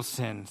little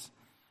sins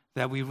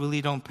that we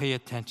really don't pay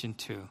attention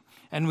to,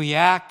 and we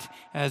act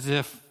as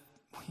if,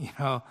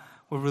 we're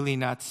really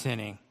not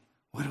sinning,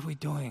 what are we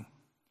doing?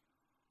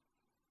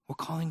 We're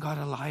calling God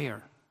a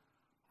liar.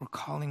 We're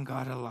calling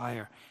God a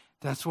liar.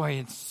 That's why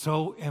it's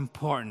so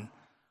important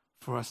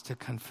for us to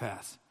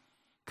confess,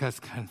 because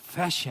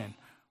confession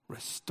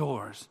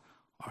restores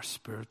our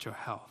spiritual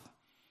health.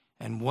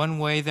 And one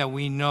way that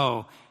we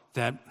know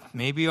that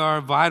maybe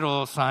our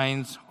vital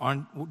signs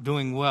aren't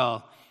doing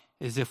well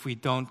is if we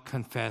don't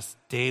confess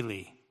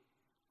daily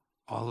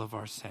all of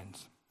our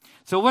sins.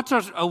 So what's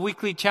our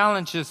weekly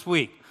challenge this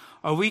week?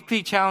 Our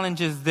weekly challenge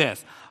is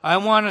this. I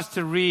want us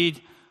to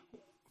read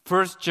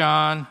 1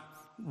 John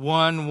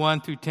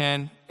 1 through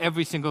 10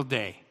 every single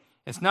day.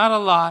 It's not a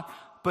lot,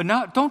 but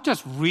don't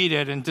just read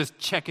it and just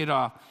check it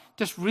off.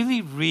 Just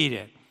really read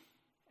it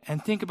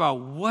and think about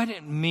what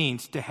it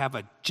means to have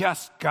a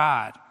just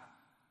God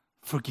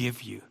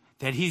forgive you,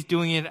 that he's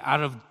doing it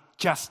out of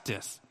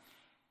justice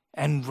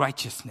and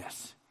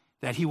righteousness,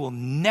 that he will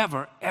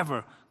never,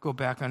 ever go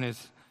back on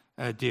his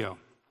deal.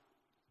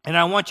 And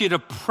I want you to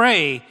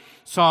pray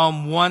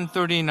Psalm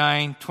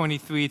 139,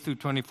 23 through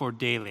 24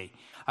 daily.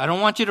 I don't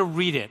want you to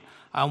read it.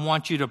 I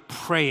want you to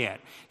pray it.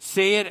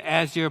 Say it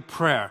as your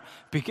prayer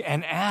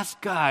and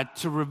ask God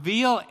to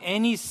reveal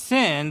any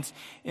sins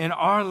in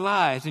our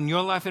lives, in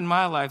your life, in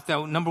my life,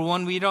 that number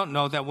one, we don't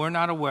know, that we're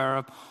not aware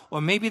of,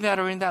 or maybe that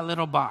are in that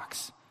little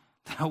box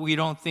that we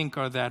don't think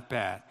are that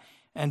bad.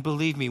 And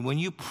believe me, when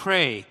you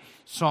pray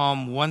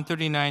Psalm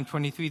 139,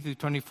 23 through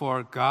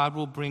 24, God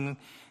will bring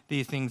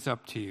these things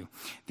up to you.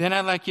 Then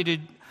I'd like you to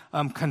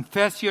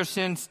confess your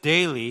sins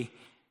daily,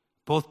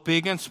 both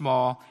big and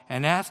small,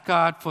 and ask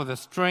God for the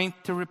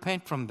strength to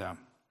repent from them.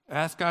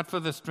 Ask God for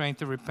the strength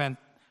to repent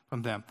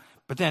from them.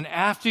 But then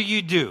after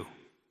you do,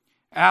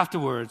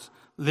 afterwards,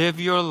 live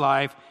your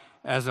life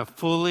as a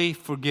fully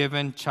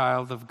forgiven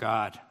child of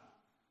God.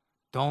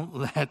 Don't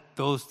let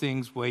those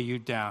things weigh you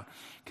down,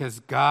 because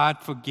God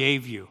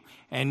forgave you.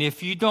 And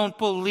if you don't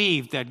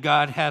believe that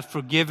God has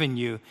forgiven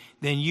you,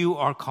 then you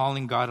are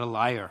calling God a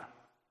liar.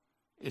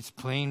 It's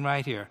plain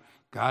right here.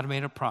 God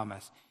made a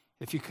promise.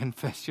 If you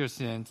confess your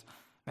sins,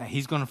 man,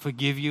 he's going to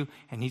forgive you,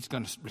 and he's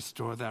going to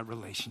restore that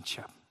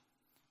relationship.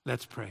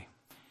 Let's pray.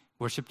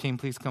 Worship team,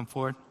 please come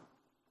forward.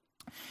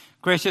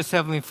 Gracious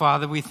Heavenly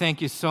Father, we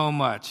thank you so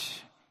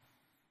much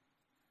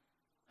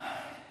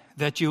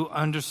that you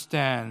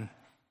understand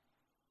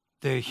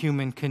the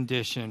human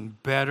condition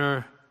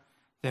better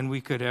than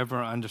we could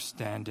ever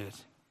understand it.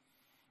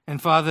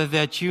 And Father,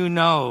 that you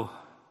know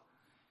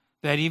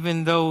that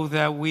even though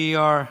that we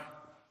are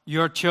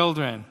your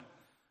children,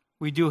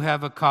 we do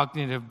have a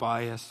cognitive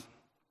bias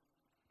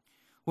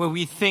where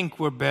we think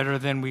we're better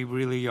than we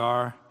really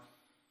are.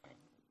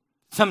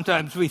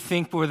 Sometimes we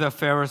think we're the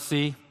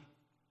Pharisee,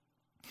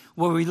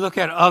 where we look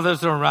at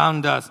others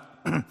around us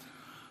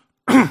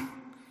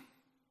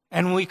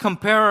and we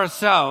compare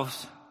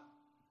ourselves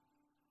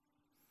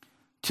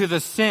to the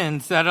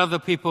sins that other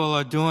people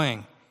are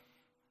doing.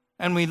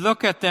 And we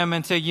look at them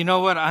and say, you know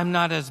what, I'm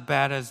not as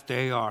bad as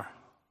they are.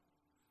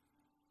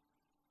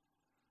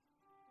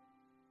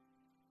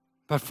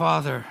 But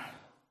Father,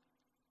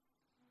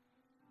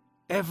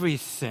 every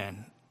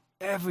sin,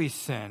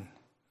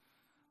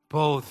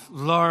 both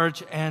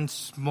large and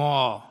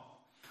small,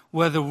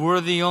 whether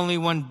we're the only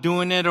one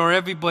doing it or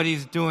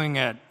everybody's doing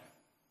it,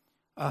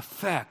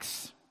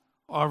 affects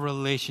our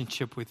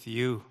relationship with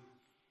you,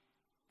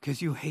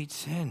 because you hate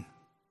sin.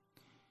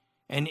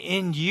 And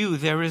in you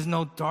there is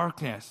no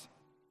darkness.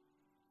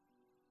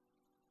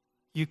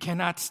 You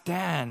cannot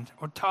stand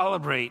or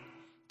tolerate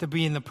to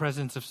be in the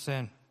presence of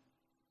sin.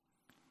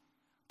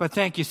 But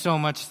thank you so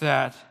much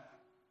that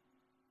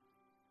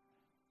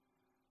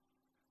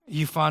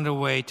you found a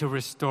way to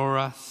restore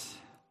us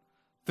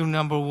through,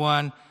 number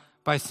one,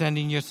 by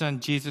sending your Son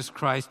Jesus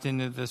Christ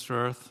into this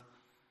earth,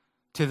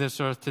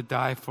 to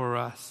die for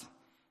us.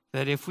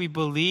 That if we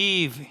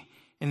believe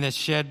in the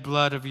shed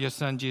blood of your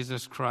Son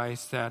Jesus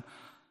Christ, that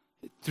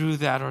through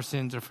that our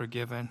sins are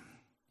forgiven.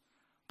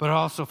 But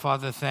also,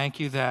 Father, thank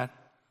you that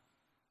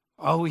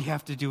all we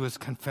have to do is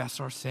confess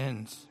our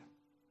sins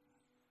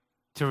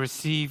to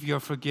receive your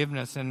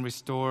forgiveness and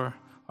restore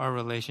our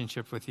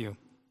relationship with you.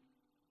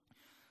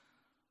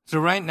 So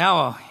right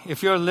now,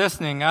 if you're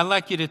listening, I'd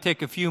like you to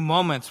take a few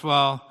moments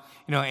while,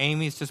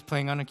 Amy's just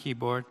playing on a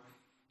keyboard,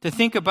 to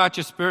think about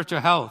your spiritual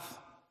health,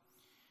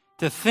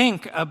 to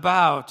think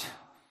about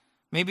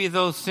maybe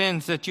those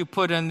sins that you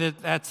put in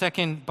that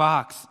second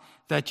box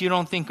that you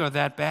don't think are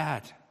that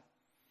bad,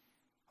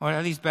 or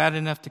at least bad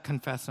enough to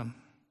confess them.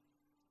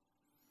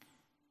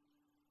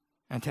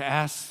 And to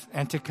ask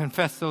and to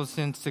confess those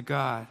sins to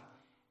God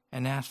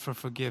and ask for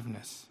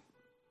forgiveness.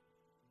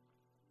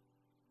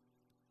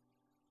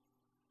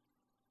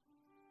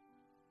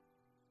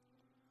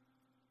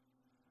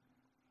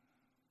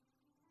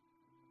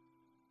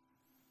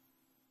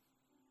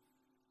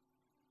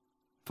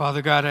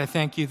 Father God, I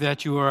thank you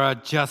that you are a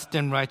just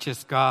and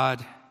righteous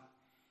God.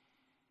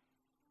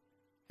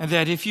 And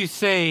that if you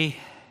say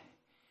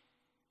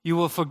you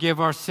will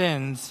forgive our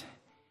sins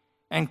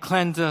and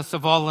cleanse us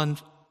of all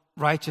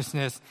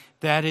unrighteousness,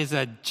 that is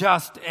a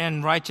just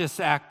and righteous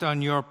act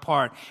on your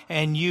part.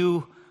 And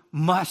you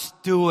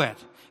must do it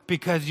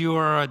because you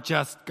are a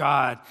just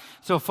God.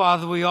 So,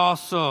 Father, we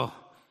also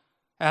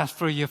ask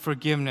for your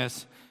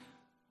forgiveness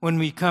when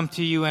we come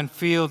to you and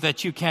feel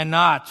that you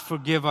cannot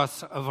forgive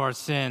us of our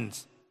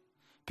sins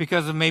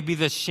because of maybe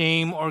the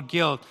shame or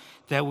guilt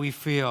that we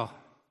feel.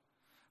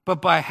 But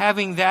by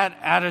having that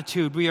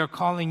attitude, we are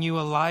calling you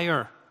a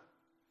liar.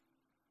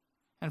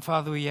 And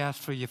Father, we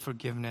ask for your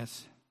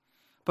forgiveness.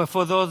 But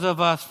for those of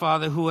us,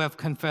 Father, who have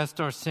confessed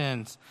our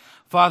sins,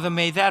 Father,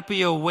 may that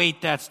be a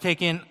weight that's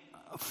taken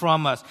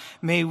from us.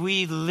 May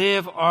we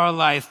live our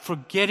life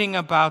forgetting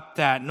about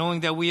that,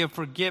 knowing that we have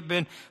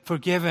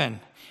forgiven,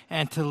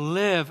 and to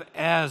live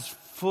as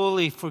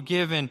fully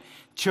forgiven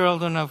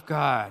children of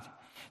God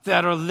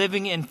that are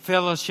living in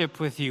fellowship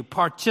with you,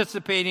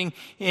 participating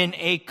in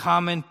a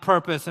common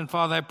purpose. And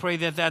Father, I pray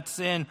that that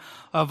sin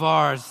of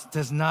ours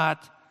does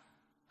not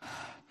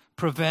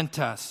prevent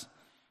us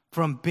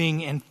from being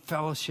in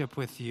fellowship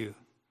with you,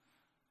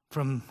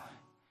 from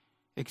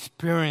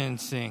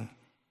experiencing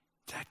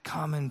that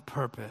common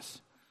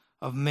purpose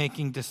of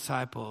making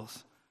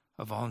disciples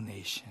of all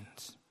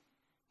nations.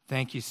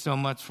 Thank you so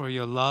much for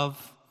your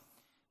love.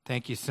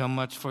 Thank you so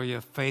much for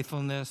your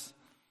faithfulness,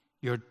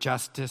 your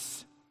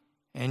justice,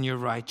 and your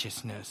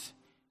righteousness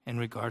in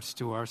regards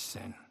to our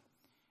sin.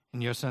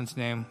 In your Son's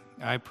name,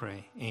 I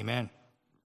pray. Amen.